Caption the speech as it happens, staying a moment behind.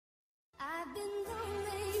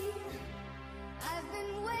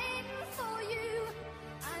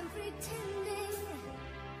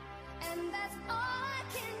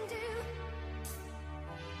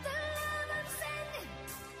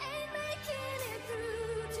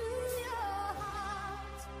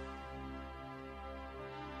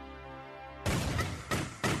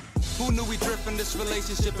Who knew we drift from this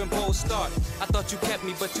relationship and both start? I thought you kept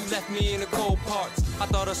me, but you left me in the cold parts. I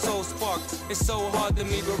thought our soul sparked. It's so hard to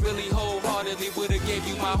me, but really wholeheartedly would've gave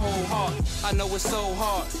you my whole heart. I know it's so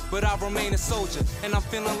hard, but I remain a soldier. And I'm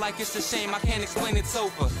feeling like it's a shame, I can't explain it's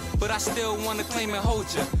over. But I still wanna claim and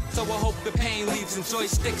hold you. So I hope the pain leaves and joy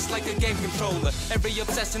sticks like a game controller. Every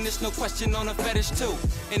obsession is no question on a fetish too.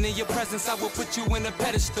 And in your presence I will put you in a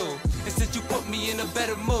pedestal. And since you put me in a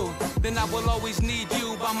better mood, then I will always need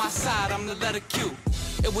you by my side, I'm the letter Q.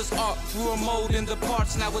 It was art, we were molding the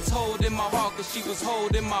parts. Now it's holding my heart, cause she was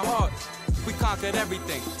holding my heart. We conquered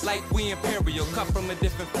everything, like we imperial. Cut from a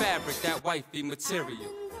different fabric, that wifey material.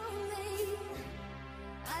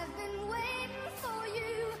 I've been waiting for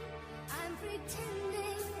you. I'm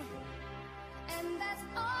pretending, and that's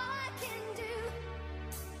all I can do.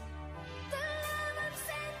 The love I'm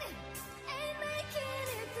sending ain't making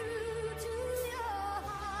it through to your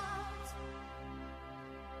heart.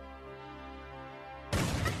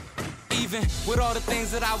 Even with all the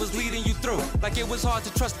things that I was leading you through, like it was hard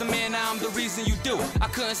to trust the man, now I'm the reason you do. I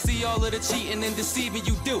couldn't see all of the cheating and deceiving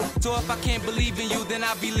you do. So if I can't believe in you, then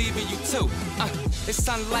I be leaving you too. It's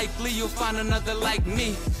unlikely you'll find another like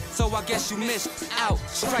me. So I guess you missed out.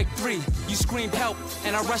 Strike three. You screamed help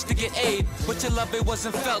and I rushed to get aid, but your love, it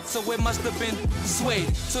wasn't felt, so it must have been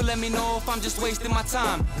swayed. So let me know if I'm just wasting my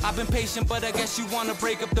time. I've been patient, but I guess you wanna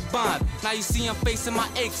break up the bond. Now you see I'm facing my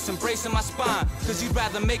aches, embracing my spine, cause you'd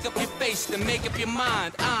rather make up your face than make up your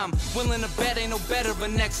mind. I'm willing to bet ain't no better of a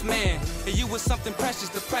next man. And you was something precious,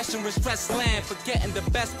 the pressure and stress land, forgetting the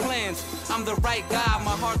best plans. I'm the right guy,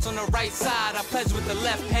 my heart's on the right side. I pledge with the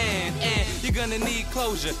left hand, and you're gonna need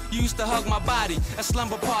closure. You used to hug my body at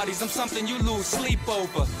slumber parties. I'm something you lose sleep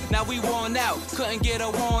over. Now we worn out, couldn't get a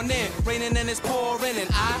worn in. Raining and it's pouring, and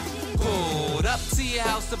I pulled up to your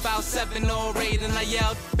house about 7 or 8, and I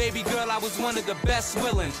yelled, baby girl, I was one of the best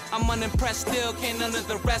willing. I'm unimpressed still, can't none of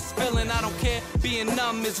the rest feeling. I don't care, being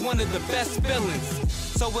numb is one of the best feelings.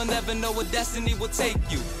 So we'll never know where destiny will take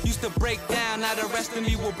you. Used to break down, now the rest of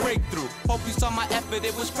me will break through. Hope you saw my effort,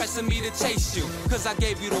 it was pressing me to chase you. Cause I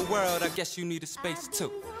gave you the world, I guess you need a space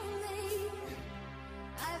too.